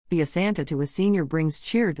Be a Santa to a Senior brings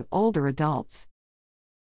cheer to older adults.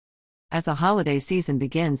 As the holiday season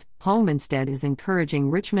begins, Home Instead is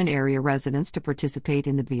encouraging Richmond area residents to participate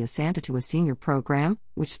in the Be a Santa to a Senior program,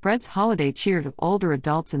 which spreads holiday cheer to older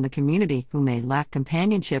adults in the community who may lack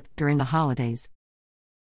companionship during the holidays.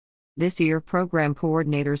 This year, program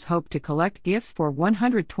coordinators hope to collect gifts for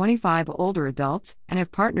 125 older adults and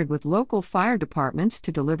have partnered with local fire departments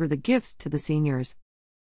to deliver the gifts to the seniors.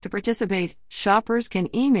 To participate, shoppers can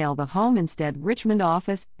email the Home Instead Richmond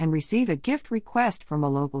office and receive a gift request from a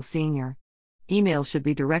local senior. Emails should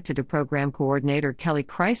be directed to Program Coordinator Kelly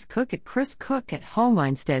Christ-Cook at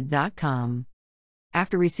chriscook@homeinstead.com.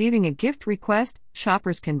 After receiving a gift request,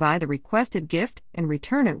 shoppers can buy the requested gift and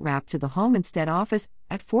return it wrapped to the Home Instead office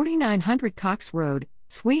at 4900 Cox Road,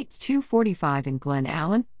 Suite 245 in Glen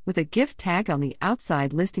Allen, with a gift tag on the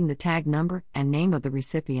outside listing the tag number and name of the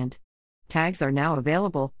recipient. Tags are now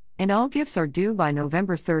available, and all gifts are due by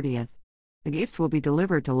November 30th. The gifts will be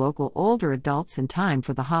delivered to local older adults in time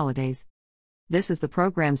for the holidays. This is the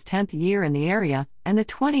program's 10th year in the area and the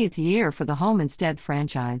 20th year for the Home Instead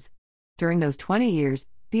franchise. During those 20 years,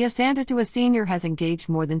 Be a Santa to a Senior has engaged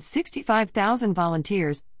more than 65,000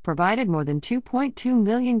 volunteers, provided more than 2.2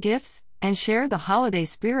 million gifts, and shared the holiday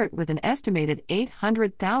spirit with an estimated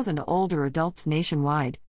 800,000 older adults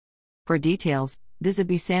nationwide. For details, visit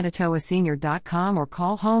besantatoasenior.com or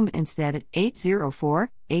call Home Instead at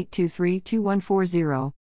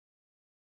 804-823-2140.